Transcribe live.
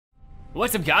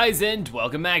What's up guys, and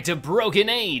welcome back to Broken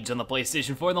Age on the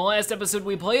PlayStation 4. In the last episode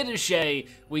we played as Shay,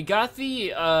 we got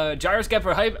the gyroscope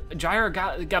or got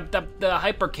the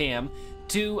hypercam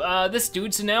to this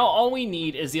dude, so now all we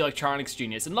need is the electronics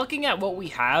genius. And looking at what we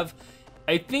have,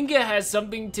 I think it has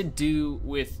something to do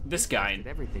with this guy.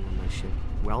 Everything on my ship.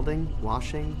 Welding,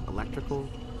 washing, electrical.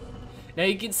 Now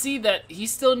you can see that he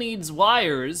still needs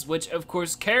wires, which of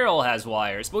course Carol has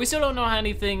wires, but we still don't know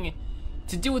anything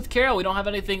to do with Carol. We don't have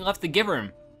anything left to give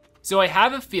her. So I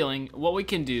have a feeling what we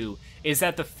can do is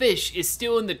that the fish is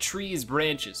still in the tree's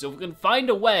branches. So if we can find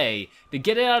a way to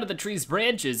get it out of the tree's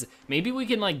branches, maybe we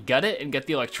can like gut it and get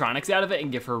the electronics out of it and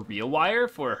give her real wire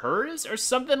for hers or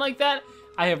something like that.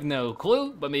 I have no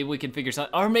clue, but maybe we can figure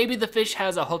something. Or maybe the fish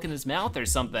has a hook in his mouth or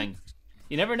something.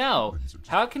 You never know.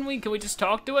 How can we just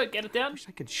talk to it, get it down? I wish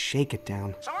I could shake it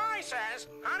down. So I says,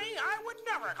 honey, I would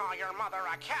never call your mother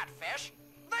a catfish.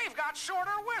 They've got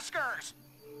shorter whiskers.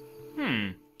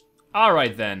 All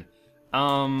right then.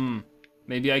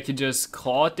 Maybe I could just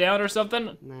claw it down or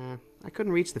something? Nah, I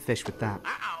couldn't reach the fish with that.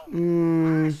 Uh-oh.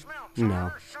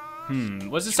 No.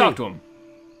 Let's just talk to him.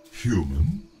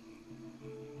 Human?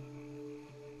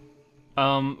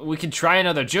 We could try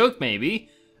another joke maybe.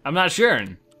 I'm not sure.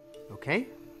 Okay,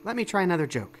 let me try another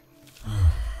joke.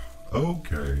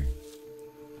 Okay.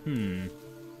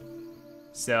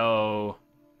 So,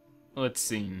 let's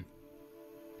see.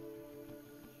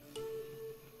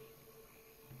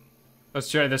 Let's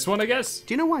try this one, I guess.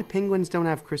 Do you know why penguins don't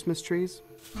have Christmas trees?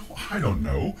 Oh, I don't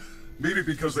know. Maybe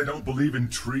because they don't believe in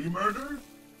tree murder?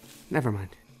 Never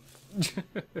mind.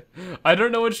 I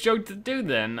don't know which joke to do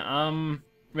then.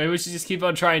 Maybe we should just keep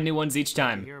on trying new ones each You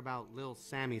time. hear about Lil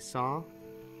Sammy Saw?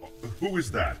 Who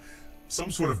is that?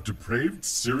 Some sort of depraved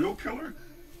serial killer?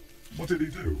 What did he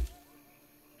do?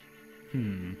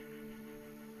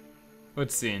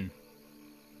 Let's see.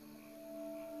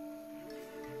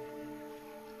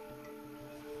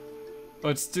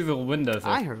 Let's do the window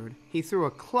thing. I heard he threw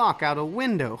a clock out a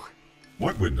window.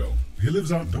 What window? He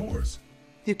lives outdoors.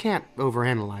 You can't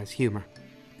overanalyze humor.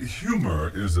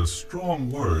 Humor is a strong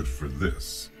word for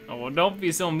this. Oh, well, don't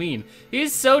be so mean.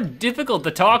 He's so difficult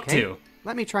to talk Okay, to.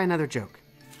 let me try another joke.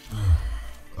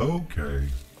 Okay.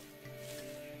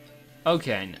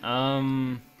 Okay,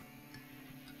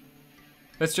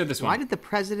 let's try this Why one. did the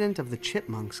president of the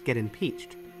Chipmunks get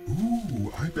impeached?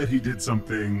 Ooh, I bet he did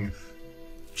something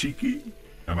cheeky.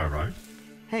 Am I right?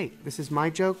 Hey, this is my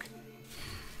joke.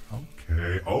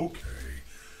 Okay.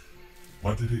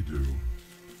 What did he do?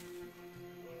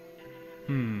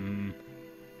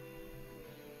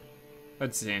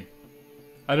 Let's see.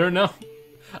 I don't know.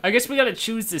 I guess we gotta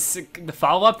choose the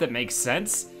follow-up that makes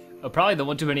sense. Probably the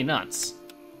one too many nuts.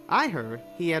 I heard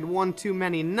he had one too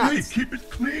many nuts. Hey, keep it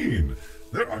clean.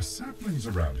 There are saplings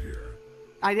around here.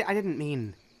 I didn't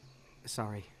mean...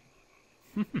 Sorry.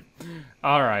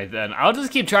 All right then. I'll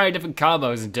just keep trying different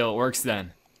combos until it works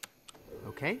then.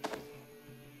 Okay.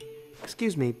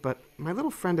 Excuse me, but my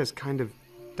little friend has kind of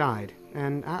died,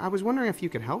 and I was wondering if you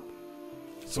could help?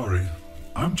 Sorry,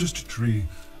 I'm just a tree.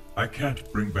 I can't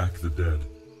bring back the dead.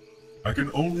 I can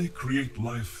only create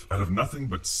life out of nothing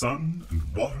but sun and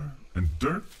water and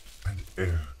dirt and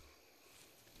air.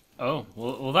 Oh,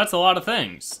 well that's a lot of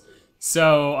things.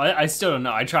 So, I still don't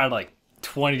know. I tried like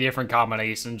 20 different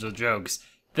combinations of jokes.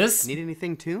 This... Need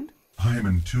anything tuned? I am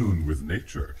in tune with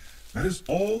nature. That is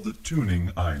all the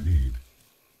tuning I need.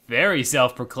 Very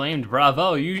self-proclaimed,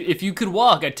 bravo. If you could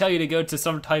walk, I'd tell you to go to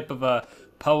some type of a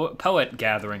poet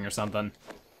gathering or something.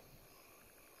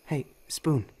 Hey,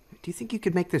 Spoon, do you think you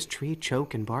could make this tree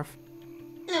choke and barf?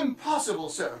 Impossible,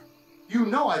 sir. You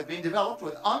know I've been developed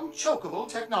with unchokeable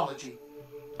technology.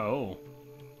 Oh,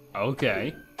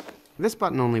 okay. This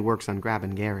button only works on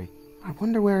grabbing Gary. I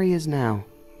wonder where he is now,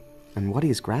 and what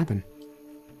he's grabbing.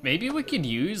 Maybe we could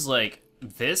use, like,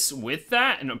 this with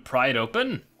that and pry it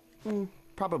open?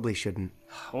 Probably shouldn't.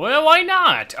 Well, why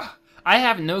not? I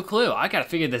have no clue. I gotta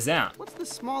figure this out. What's the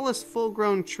smallest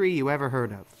full-grown tree you ever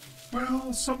heard of?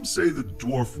 Well, some say the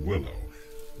dwarf willow,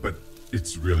 but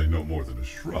it's really no more than a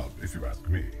shrub, if you ask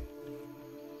me.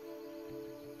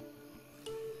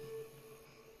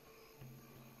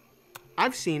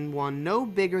 I've seen one no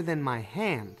bigger than my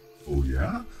hand. Oh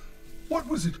yeah? What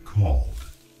was it called?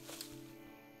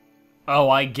 Oh,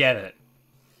 I get it.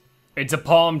 It's a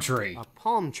palm tree. A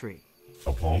palm tree.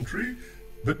 A palm tree?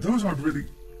 But those aren't really...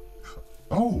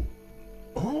 Oh.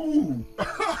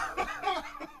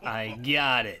 I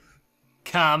got it.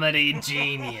 Comedy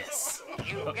genius.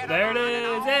 Oh, there it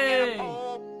is, hey!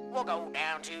 We'll go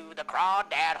down to the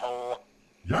crawdad hole.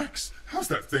 Yikes! How's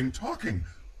that thing talking?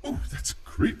 Oh, that's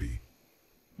creepy.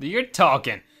 You're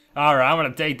talking. All right, I'm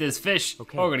gonna take this fish.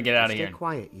 Okay, We're gonna get out of stay here.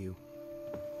 quiet, you.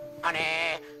 Honey,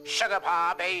 sugar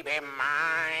paw, baby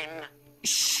mine.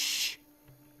 Shh.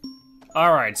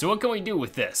 All right, so what can we do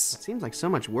with this? It seems like so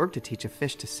much work to teach a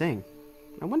fish to sing.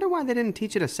 I wonder why they didn't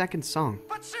teach it a second song.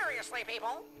 But seriously,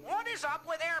 people, what is up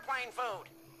with airplane food?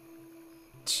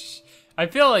 I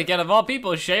feel like out of all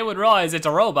people, Shay would realize it's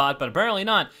a robot, but apparently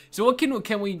not. So what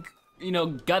can we, you know,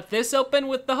 gut this open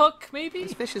with the hook, maybe?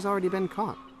 This fish has already been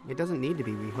caught. It doesn't need to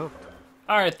be rehooked.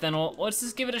 All right, then, well, let's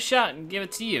just give it a shot and give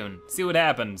it to you and see what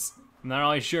happens. I'm not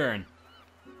really sure.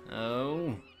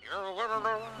 Oh.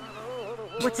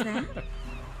 What's that?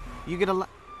 You get a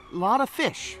lot of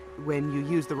fish when you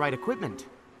use the right equipment.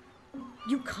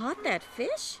 You caught that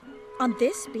fish? On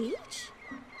this beach?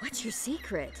 What's your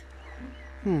secret?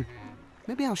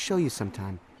 Maybe I'll show you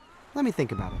sometime. Let me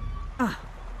think about it.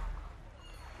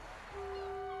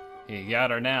 You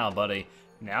got her now, buddy.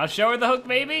 Now show her the hook,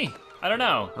 maybe? I don't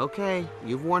know. Okay,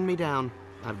 you've worn me down.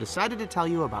 I've decided to tell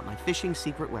you about my fishing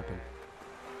secret weapon.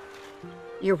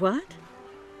 Your what?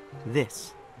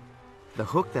 This. The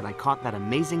hook that I caught that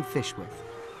amazing fish with.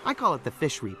 I call it the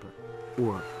Fish Reaper,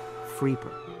 or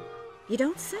Freeper. You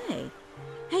don't say.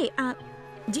 Hey,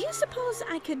 do you suppose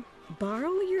I could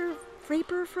borrow your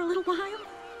Freeper for a little while?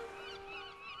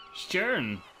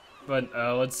 Sure. But,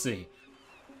 let's see.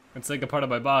 It's like a part of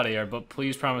my body, but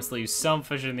please promise to leave some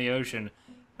fish in the ocean.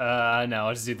 No,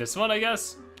 let's do this one, I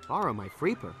guess. Borrow my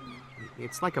Freeper?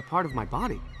 It's like a part of my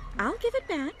body. I'll give it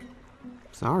back.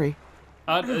 Sorry.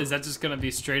 Is that just gonna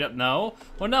be straight up no?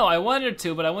 Well, no, I wanted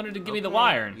to, but I wanted to give me the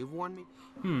wire. You've warned me.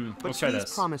 But But try please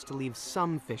this. promise to leave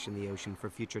some fish in the ocean for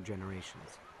future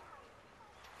generations.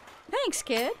 Thanks,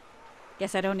 kid.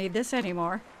 Guess I don't need this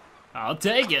anymore. I'll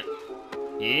take it.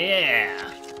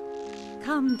 Yeah.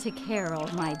 Come to Carol,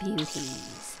 my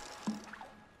beauties.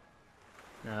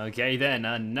 Okay, then,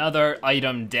 another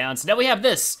item down. So now we have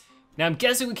this. Now I'm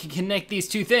guessing we can connect these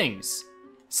two things.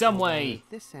 Some way,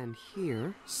 This end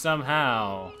here.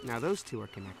 somehow. Now those two are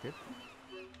connected.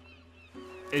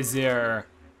 Is there...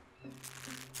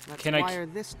 Let's Can I- wire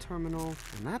this terminal,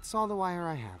 and that's all the wire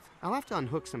I have. I'll have to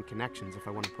unhook some connections if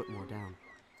I want to put more down.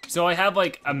 So I have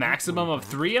like a maximum of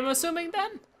 3, I'm assuming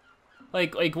then?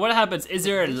 Like what happens? Is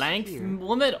there a length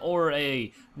limit or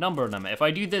a number limit? If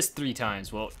I do this 3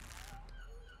 times, well,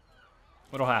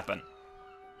 what'll happen?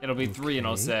 It'll be 3 and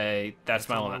I'll Okay. say, that's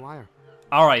my all limit. wire.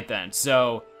 All right then,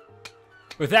 so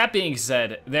with that being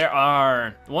said, there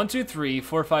are 1, 2, 3,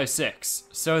 4, 5, 6.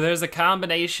 So there's a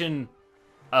combination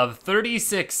of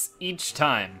 36 each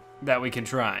time that we can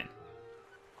try.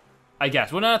 I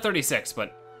guess, well not 36,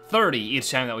 but 30 each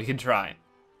time that we can try.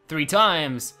 3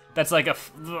 times, that's like a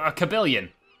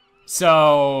kabillion.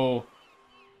 So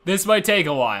this might take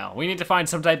a while. We need to find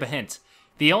some type of hint.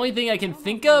 The only thing I can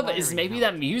think of is maybe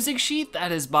that music sheet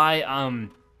that is by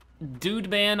Dude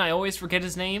Man, I always forget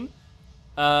his name.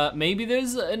 Maybe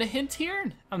there's a hint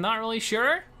here? I'm not really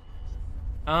sure.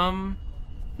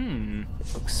 It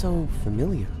looks so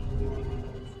familiar.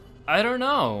 I don't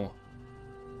know.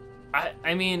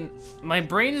 I mean, my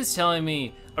brain is telling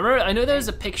me, I know there's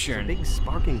a picture. Big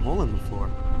sparking hole in the floor.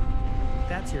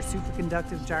 That's your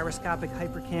superconductive gyroscopic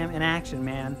hypercam in action,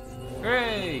 man.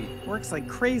 Hooray, Works like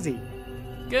crazy.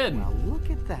 good. Now look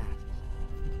at that.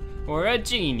 We're a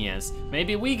genius.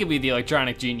 Maybe we could be the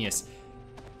electronic genius.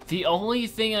 The only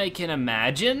thing I can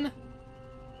imagine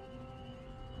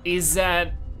is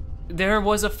that there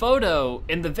was a photo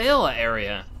in the Vella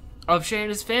area of Shay and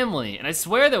his family, and I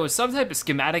swear there was some type of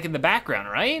schematic in the background,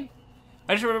 right?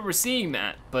 I just remember seeing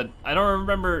that, but I don't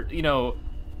remember, you know,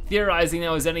 theorizing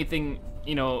there was anything,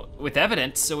 you know, with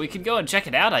evidence, so we could go and check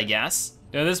it out, I guess.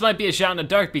 Now, this might be a shot in the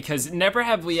dark because never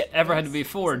have we ever had to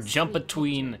before jump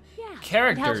between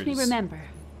characters. It helps me remember.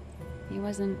 He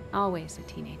wasn't always a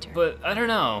teenager. But I don't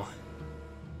know.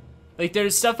 Like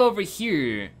there's stuff over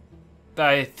here that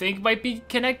I think might be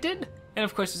connected, and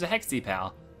of course there's a Hexy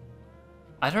pal.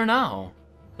 I don't know.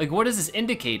 Like what is this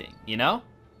indicating, you know?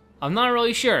 I'm not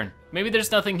really sure. Maybe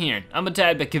there's nothing here. I'm a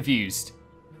tad bit confused.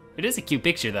 It is a cute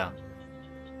picture though.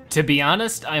 To be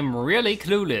honest, I'm really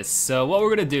clueless, so what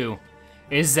we're gonna do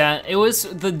is that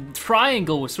the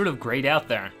triangle was sort of grayed out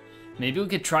there. Maybe we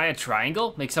could try a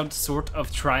triangle, make some sort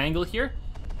of triangle here,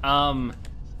 and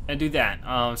do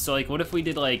that. So like, what if we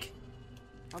did like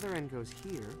Other end goes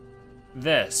here.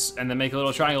 this, and then make a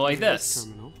little triangle like this?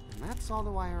 Terminal, and that's all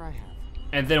the wire I have.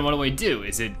 And then what do we do?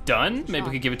 Is it done? Maybe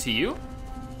we could give it to you?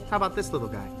 How about this little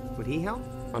guy? Would he help?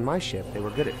 On my ship, they were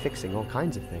good at fixing all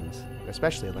kinds of things,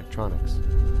 especially electronics.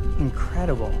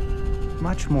 Incredible.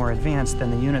 Much more advanced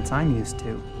than the units I'm used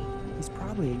to. He's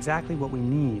probably exactly what we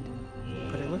need.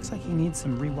 But it looks like he needs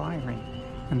some rewiring.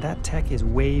 and that tech is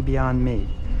way beyond me.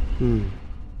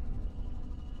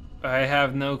 I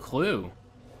have no clue.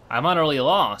 I'm utterly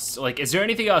lost. Like, is there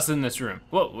anything else in this room?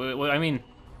 Whoa, I mean,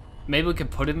 maybe we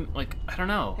could put him, like, I don't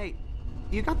know. Hey,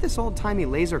 you got this old-timey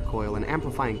laser coil and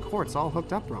amplifying quartz all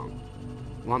hooked up wrong.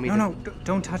 Want me to... No,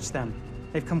 don't touch them.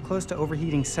 They've come close to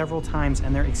overheating several times,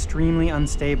 and they're extremely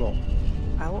unstable.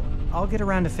 I'll get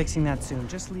around to fixing that soon.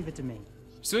 Just leave it to me.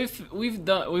 So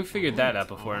we've figured that out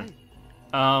before.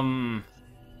 Let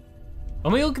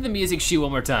me look at the music sheet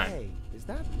one more time. Hey, is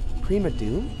that Prima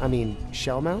Doom? I mean,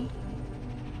 Shellmount?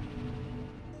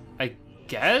 I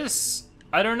guess?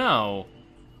 I don't know.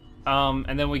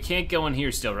 And then we can't go in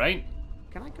here still, right?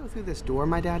 Can I go through this door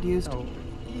my dad used? Oh,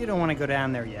 you don't want to go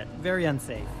down there yet. Very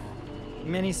unsafe.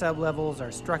 Many sublevels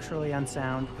are structurally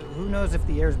unsound. Who knows if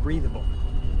the air's breathable?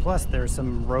 Plus, there's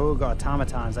some rogue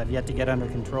automatons I've yet to get under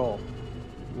control.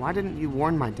 Why didn't you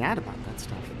warn my dad about that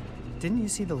stuff? Didn't you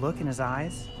see the look in his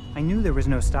eyes? I knew there was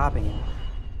no stopping it.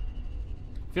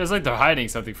 Feels like they're hiding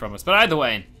something from us. But either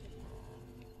way,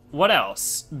 what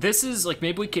else? This is like,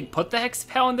 maybe we could put the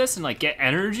hexapal in this and like get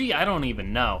energy? I don't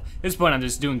even know. At this point, I'm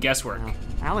just doing guesswork. Well,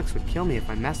 Alex would kill me if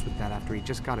I messed with that after he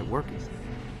just got it working.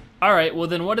 All right, well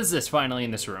then what is this finally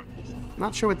in this room?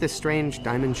 Not sure what this strange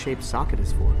diamond-shaped socket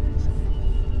is for.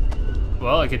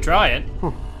 Well, I could try it.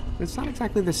 Huh. It's not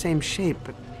exactly the same shape,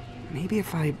 but maybe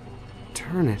if I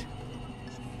turn it.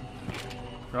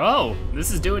 Oh, this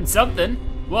is doing something.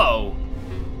 Whoa.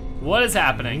 What is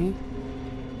happening?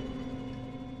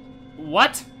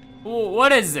 What?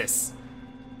 What is this?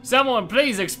 Someone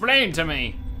please explain to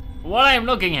me what I am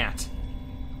looking at.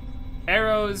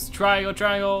 Arrows,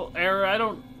 triangle, arrow,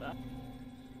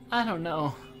 I don't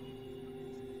know.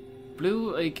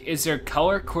 Blue, like, is there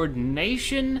color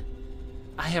coordination?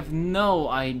 I have no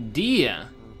idea.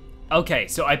 Okay,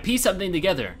 so I pieced something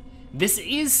together. This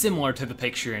is similar to the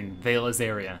picture in Vella's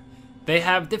area. They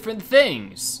have different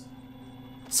things.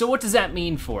 So what does that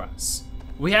mean for us?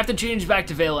 We have to change back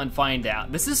to Vella and find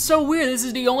out. This is so weird. This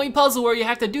is the only puzzle where you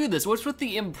have to do this. What's with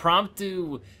the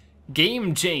impromptu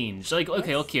game change? Like,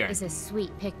 okay, look here. This is a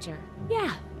sweet picture.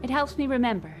 Yeah, it helps me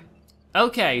remember.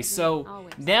 Okay, so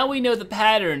now we know the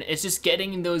pattern. It's just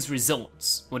getting those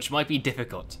results, which might be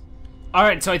difficult. All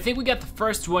right, so I think we got the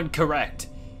first one correct.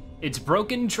 It's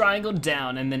broken triangle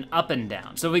down and then up and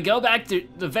down. So we go back to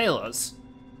the Velas.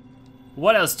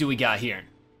 What else do we got here?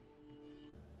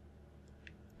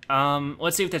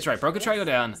 Let's see if that's right. Broken triangle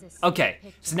down. Okay,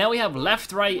 so now we have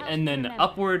left, right, and then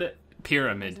upward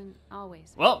pyramid.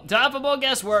 Well, time for more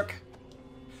guesswork.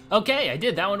 Okay, I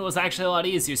did. That one was actually a lot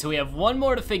easier. So we have one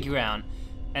more to figure out,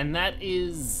 and that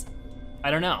is,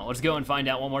 I don't know. Let's go and find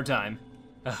out one more time.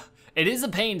 It is a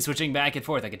pain switching back and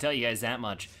forth. I can tell you guys that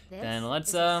much. Then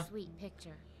let's now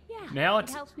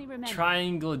it's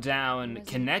triangle down,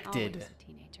 connected,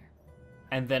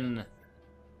 and then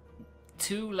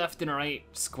 2 left and right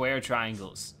square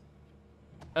triangles.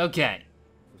 Okay,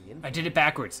 I did it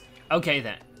backwards. Okay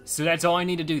then, so that's all I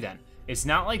need to do then. It's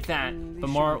not like that, but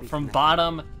more from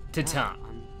bottom to top.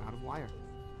 I'm out of wire.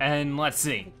 And let's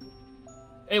see.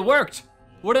 It worked.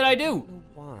 What did I do?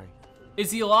 Why?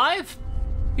 Is he alive?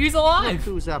 He's alive.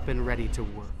 Who's up and ready to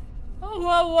work? Oh,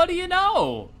 well, what do you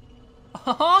know?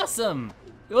 Awesome.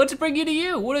 Let's bring you to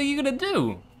you. What are you gonna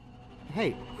do?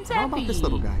 Hey, how about this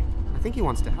little guy? I think he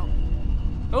wants to help.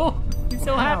 Oh, he's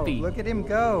so happy. Look at him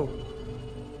go.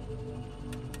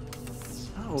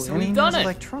 Oh, So and we've he done knows it.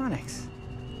 electronics.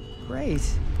 Great.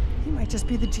 He might just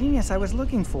be the genius I was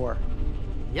looking for.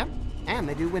 Yep, and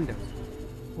they do windows.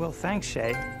 Well, thanks,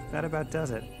 Shay. That about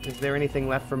does it. Is there anything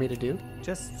left for me to do?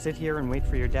 Just sit here and wait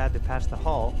for your dad to patch the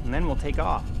hull, and then we'll take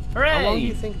off. Hooray! How long do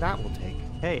you think that will take?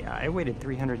 Hey, I waited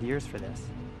 300 years for this.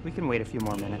 We can wait a few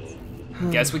more minutes.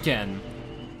 Guess we can.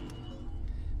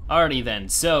 Alrighty then,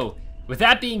 so with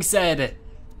that being said,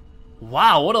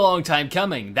 wow, what a long time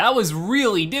coming. That was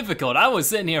really difficult. I was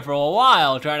sitting here for a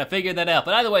while trying to figure that out.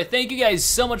 But either way, thank you guys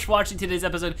so much for watching today's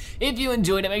episode. If you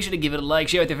enjoyed it, make sure to give it a like,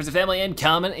 share with your friends and family, and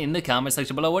comment in the comment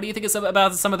section below. What do you think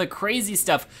about some of the crazy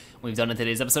stuff we've done in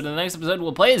today's episode? In the next episode,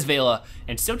 we'll play as Vella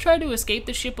and still try to escape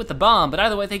the ship with the bomb. But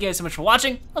either way, thank you guys so much for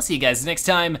watching. I'll see you guys next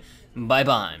time.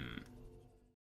 Bye-bye.